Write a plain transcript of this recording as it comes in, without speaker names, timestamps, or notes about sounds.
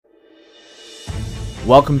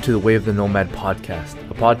Welcome to the Way of the Nomad podcast,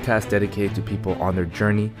 a podcast dedicated to people on their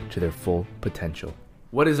journey to their full potential.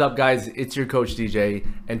 What is up, guys? It's your coach DJ,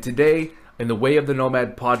 and today in the Way of the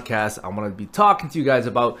Nomad podcast, I want to be talking to you guys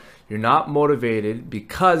about you're not motivated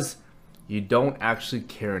because you don't actually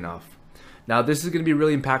care enough. Now, this is going to be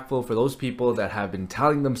really impactful for those people that have been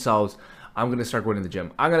telling themselves, I'm going to start going to the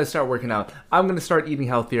gym, I'm going to start working out, I'm going to start eating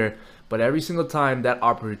healthier, but every single time that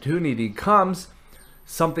opportunity comes,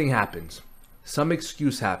 something happens. Some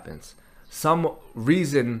excuse happens. Some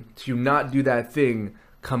reason to not do that thing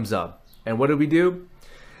comes up. And what do?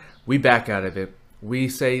 We back out of it. We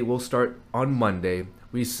say we'll start on Monday.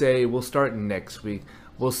 We say we'll start next week.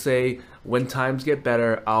 We'll say when times get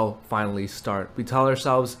better, I'll finally start. We tell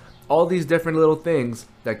ourselves all these different little things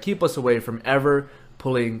that keep us away from ever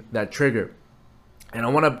pulling that trigger. And I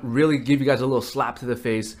want to really give you guys a little slap to the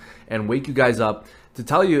face and wake you guys up to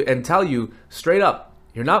tell you straight up,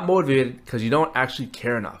 you're not motivated because you don't actually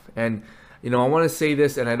care enough. And I want to say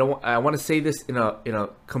this, and I want to say this in a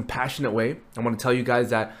compassionate way. I want to tell you guys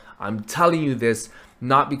that I'm telling you this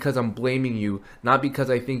not because I'm blaming you, not because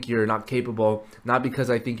I think you're not capable, not because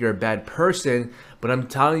I think you're a bad person, but I'm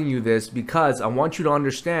telling you this because I want you to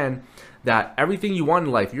understand that everything you want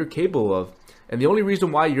in life, you're capable of. And the only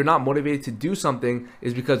reason why you're not motivated to do something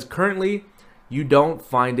is because currently you don't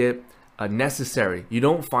find it necessary. You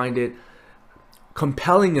don't find it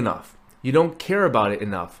compelling enough. You don't care about it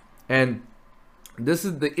enough. And this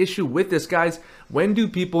is the issue with this, guys. When do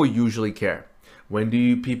people usually care? When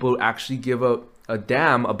do people actually give a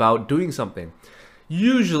damn about doing something?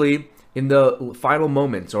 Usually in the final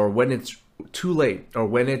moments, or when it's too late, or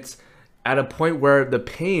when it's at a point where the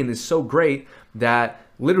pain is so great that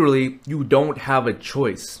literally you don't have a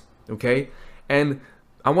choice. Okay? And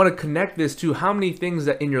I want to connect this to how many things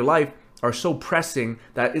that in your life are so pressing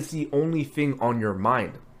that it's the only thing on your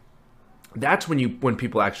mind. That's when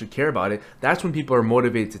people actually care about it. That's when people are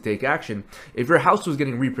motivated to take action. If your house was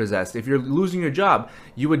getting repossessed, if you're losing your job,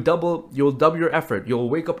 you'll double your effort.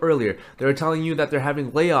 You'll wake up earlier. They're telling you that they're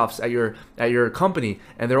having layoffs at your company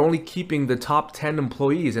and they're only keeping the top 10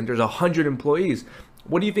 employees and there's 100 employees.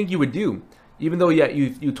 What do you think you would do? Even though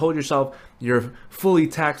you told yourself you're fully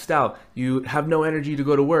taxed out, you have no energy to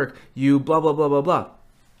go to work, you blah, blah, blah, blah, blah.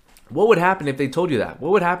 What would happen if they told you that?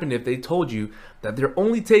 What would happen if they told you that they're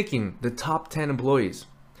only taking the top 10 employees?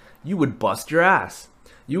 You would bust your ass.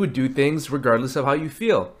 You would do things regardless of how you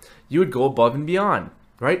feel. You would go above and beyond,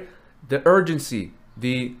 right? The urgency,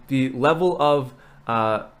 the level of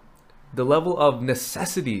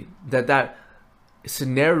necessity that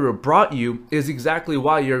scenario brought you is exactly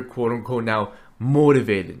why you're quote unquote now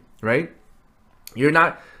motivated, right? You're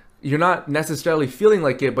not necessarily feeling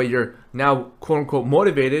like it, but you're now quote unquote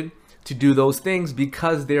motivated to do those things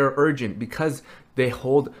because they're urgent, because they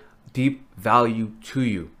hold deep value to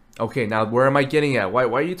you. Okay, now where am I getting at? Why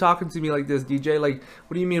are you talking to me like this, DJ? Like,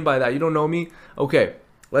 what do you mean by that? You don't know me? Okay,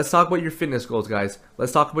 let's talk about your fitness goals, guys.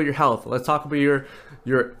 Let's talk about your health. Let's talk about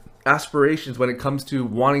your aspirations when it comes to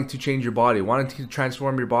wanting to change your body, wanting to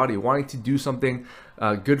transform your body, wanting to do something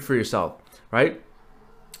good for yourself, right?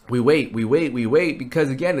 We wait because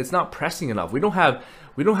again, it's not pressing enough. We don't have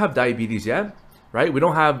diabetes yet, right? We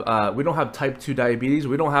don't have type 2 diabetes.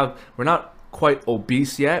 We're not quite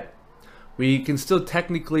obese yet. We can still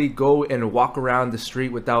technically go and walk around the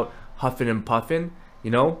street without huffing and puffing,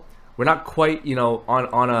 We're not quite,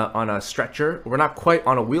 on a stretcher. We're not quite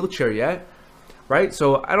on a wheelchair yet, right?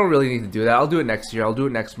 So I don't really need to do that. I'll do it next year. I'll do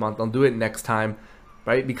it next month. I'll do it next time,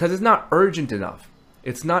 right? Because it's not urgent enough.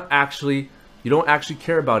 It's not actually, you don't actually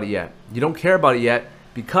care about it yet. You don't care about it yet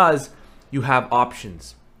because you have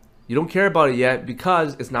options. You don't care about it yet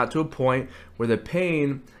because it's not to a point where the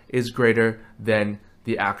pain is greater than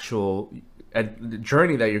the actual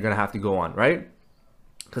journey that you're going to have to go on, right?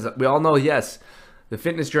 Because we all know, yes, the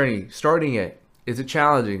fitness journey, starting it, is it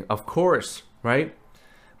challenging? Of course, right?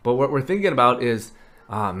 But what we're thinking about is,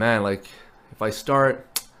 man, like if I start,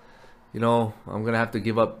 I'm going to have to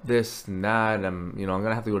give up this and that. And I'm going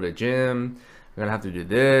to have to go to the gym. I'm going to have to do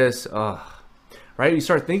this. Right? You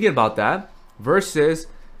start thinking about that versus,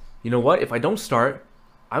 you know what? If I don't start,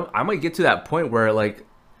 I might get to that point where like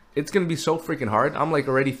it's going to be so freaking hard. I'm like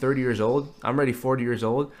already 30 years old. I'm already 40 years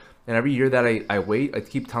old. And every year that I wait, I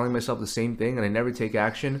keep telling myself the same thing and I never take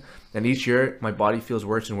action. And each year my body feels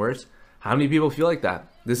worse and worse. How many people feel like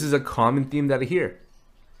that? This is a common theme that I hear.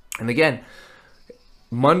 And again,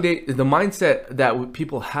 the mindset that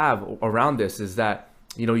people have around this is that,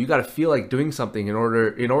 you got to feel like doing something in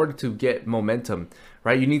order to get momentum,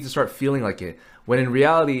 right? You need to start feeling like it. When in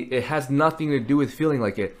reality, it has nothing to do with feeling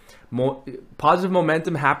like it. Positive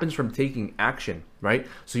momentum happens from taking action, right?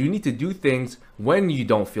 So you need to do things when you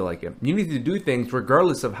don't feel like it. You need to do things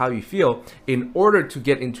regardless of how you feel in order to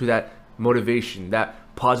get into that motivation,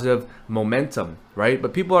 that positive momentum, right?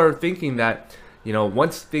 But people are thinking that,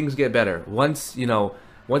 once things get better, once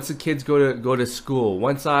the kids go to school,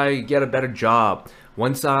 once I get a better job,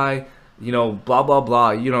 once I, blah, blah,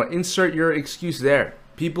 blah, insert your excuse there.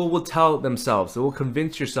 People will tell themselves, they will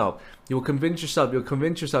convince yourself. You will convince yourself, you'll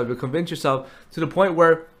convince yourself, you'll convince yourself to the point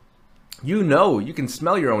where you can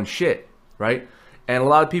smell your own shit, right? And a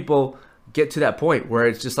lot of people get to that point where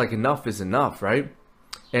it's just like enough is enough, right?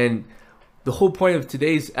 And the whole point of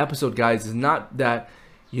today's episode, guys, is not that,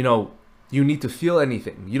 you need to feel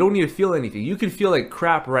anything. You don't need to feel anything. You can feel like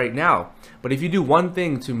crap right now. But if you do one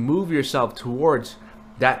thing to move yourself towards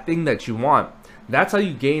that thing that you want, that's how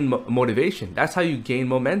you gain motivation. That's how you gain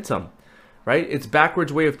momentum, right? It's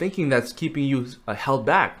backwards way of thinking that's keeping you held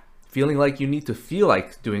back, feeling like you need to feel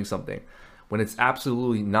like doing something when it's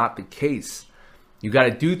absolutely not the case. You got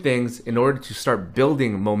to do things in order to start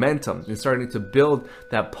building momentum and starting to build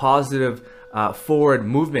that positive forward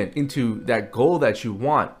movement into that goal that you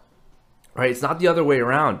want, right? It's not the other way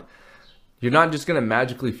around. You're not just going to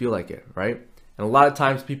magically feel like it, right? And a lot of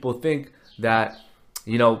times people think that,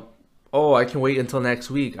 oh, I can wait until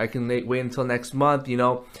next week. I can wait until next month,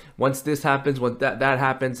 once this happens, once that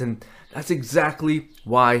happens. And that's exactly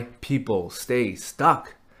why people stay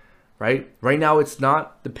stuck, right? Right now,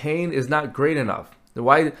 the pain is not great enough.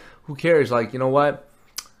 Why, who cares? Like, you know what?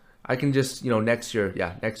 I can just, next year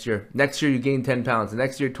you gain 10 pounds, the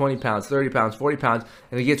next year 20 pounds, 30 pounds, 40 pounds,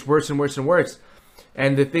 and it gets worse and worse and worse.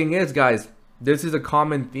 And the thing is, guys, this is a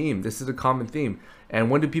common theme. And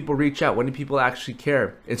when do people reach out? When do people actually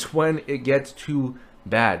care? It's when it gets too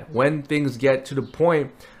bad. When things get to the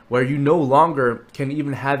point where you no longer can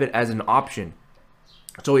even have it as an option.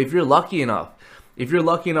 So if you're lucky enough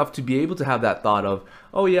to be able to have that thought of,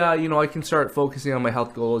 oh yeah, I can start focusing on my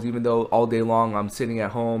health goals, even though all day long I'm sitting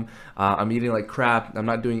at home, I'm eating like crap, I'm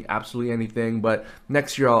not doing absolutely anything, but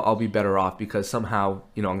next year I'll be better off because somehow,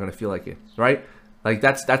 I'm going to feel like it, right? Like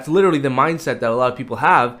that's literally the mindset that a lot of people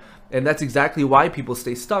have. And that's exactly why people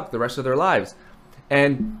stay stuck the rest of their lives.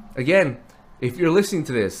 And again, if you're listening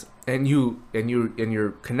to this and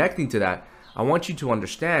you're connecting to that, I want you to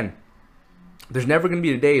understand there's never going to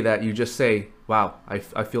be a day that you just say, wow, I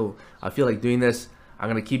feel like doing this. I'm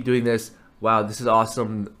going to keep doing this. Wow, this is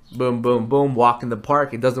awesome. Boom, boom, boom. Walk in the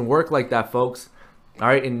park. It doesn't work like that, folks. All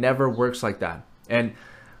right. It never works like that. And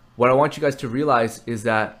what I want you guys to realize is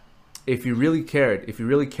that if you really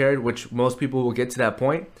cared, which most people will get to that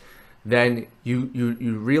point, then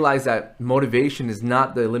you realize that motivation is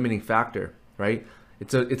not the limiting factor, right?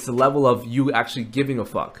 It's the level of you actually giving a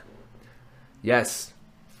fuck. Yes,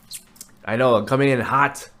 I know I'm coming in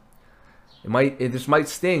hot. This might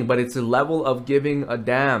sting, but it's a level of giving a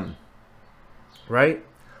damn, right?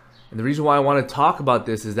 And the reason why I want to talk about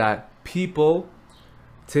this is that people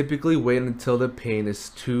typically wait until the pain is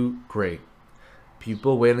too great.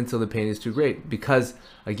 People wait until the pain is too great because,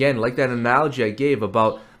 again, like that analogy I gave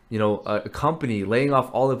about a company laying off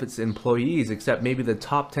all of its employees except maybe the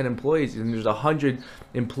top 10 employees, and there's 100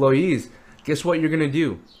 employees. Guess what you're going to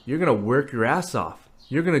do? You're going to work your ass off.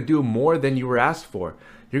 You're going to do more than you were asked for.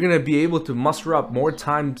 You're going to be able to muster up more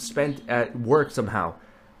time spent at work somehow,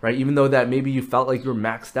 right? Even though that maybe you felt like you were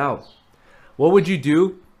maxed out. What would you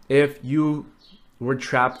do if you were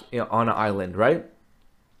trapped on an island, right?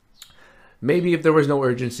 Maybe if there was no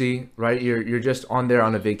urgency, right? You're just on there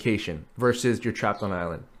on a vacation versus you're trapped on an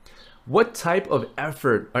island. What type of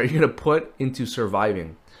effort are you going to put into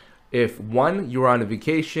surviving? If one, you were on a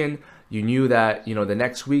vacation, you knew that, the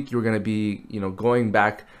next week you were going to be, going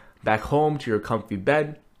back home to your comfy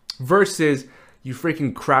bed versus you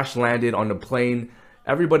freaking crash landed on the plane.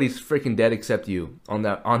 Everybody's freaking dead except you on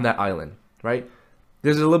that island, right?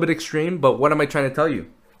 This is a little bit extreme, but what am I trying to tell you?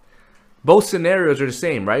 Both scenarios are the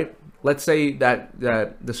same, right? Let's say that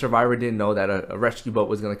the survivor didn't know that a rescue boat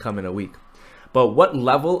was going to come in a week. But what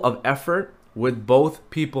level of effort would both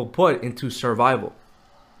people put into survival?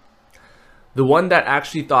 The one that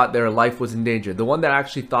actually thought their life was in danger, the one that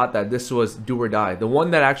actually thought that this was do or die, the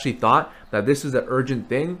one that actually thought that this is an urgent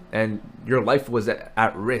thing and your life was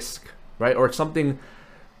at risk, right? Or something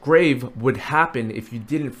grave would happen if you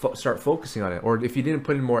didn't start focusing on it, or if you didn't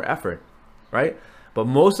put in more effort, right? But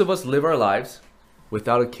most of us live our lives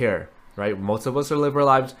without a care, right? Most of us live our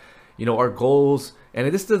lives, our goals,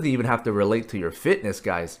 and this doesn't even have to relate to your fitness,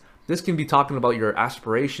 guys. This can be talking about your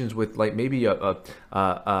aspirations with like maybe a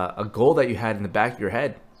goal that you had in the back of your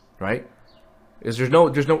head, right? There's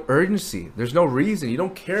no urgency. There's no reason. You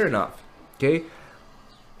don't care enough, okay?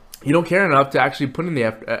 you don't care enough to actually put in the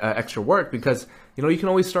extra work, because you can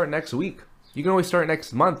always start next week. You can always start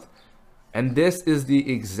next month. And this is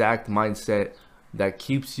the exact mindset that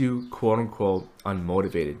keeps you, quote unquote,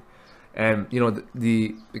 unmotivated. And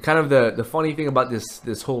the kind of the funny thing about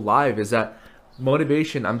this whole live is that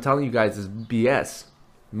motivation, I'm telling you guys, is BS.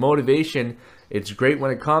 Motivation, it's great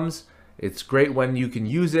when it comes, it's great when you can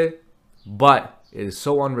use it, but it is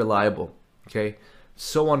so unreliable. Okay,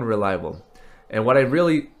 so unreliable. And what I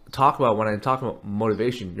really talk about when I talk about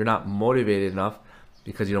motivation, you're not motivated enough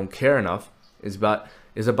because you don't care enough, is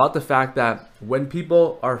about the fact that when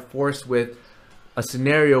people are forced with a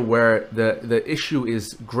scenario where the issue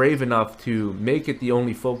is grave enough to make it the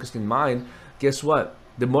only focus in mind, guess what?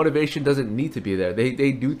 The motivation doesn't need to be there.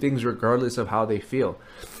 They do things regardless of how they feel.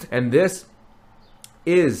 And this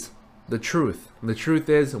is the truth. The truth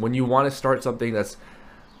is, when you want to start something that's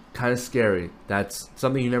kind of scary, that's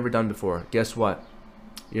something you've never done before, guess what?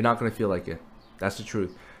 You're not going to feel like it. That's the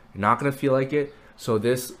truth. You're not going to feel like it. So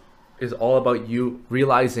this is all about you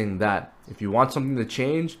realizing that if you want something to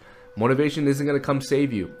change, motivation isn't going to come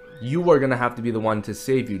save you. You are going to have to be the one to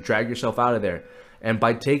save you, drag yourself out of there. And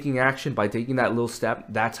by taking action, by taking that little step,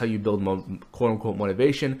 that's how you build quote unquote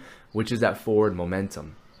motivation, which is that forward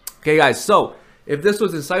momentum. Okay, guys, so if this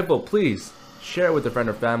was insightful, please share it with a friend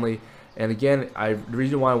or family. And again, the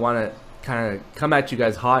reason why I want to kind of come at you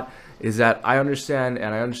guys hot is that I understand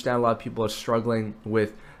a lot of people are struggling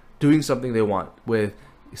with doing something they want, with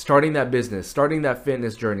starting that business, starting that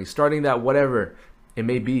fitness journey, starting that whatever it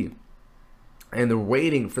may be. And they're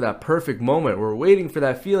waiting for that perfect moment. We're waiting for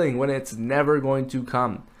that feeling when it's never going to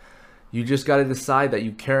come. You just got to decide that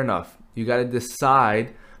you care enough. You got to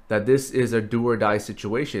decide that this is a do or die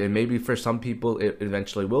situation. And maybe for some people it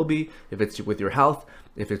eventually will be, if it's with your health,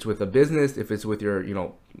 if it's with a business, if it's with your,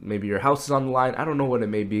 maybe your house is on the line. I don't know what it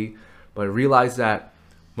may be, but realize that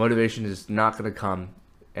motivation is not going to come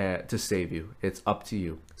to save you. It's up to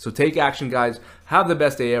you. So take action, guys. Have the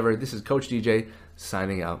best day ever. This is Coach DJ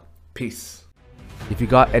signing out. Peace. If you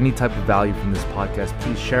got any type of value from this podcast,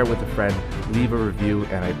 please share it with a friend, leave a review,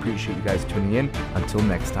 and I appreciate you guys tuning in. Until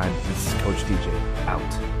next time, this is Coach DJ,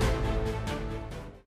 out.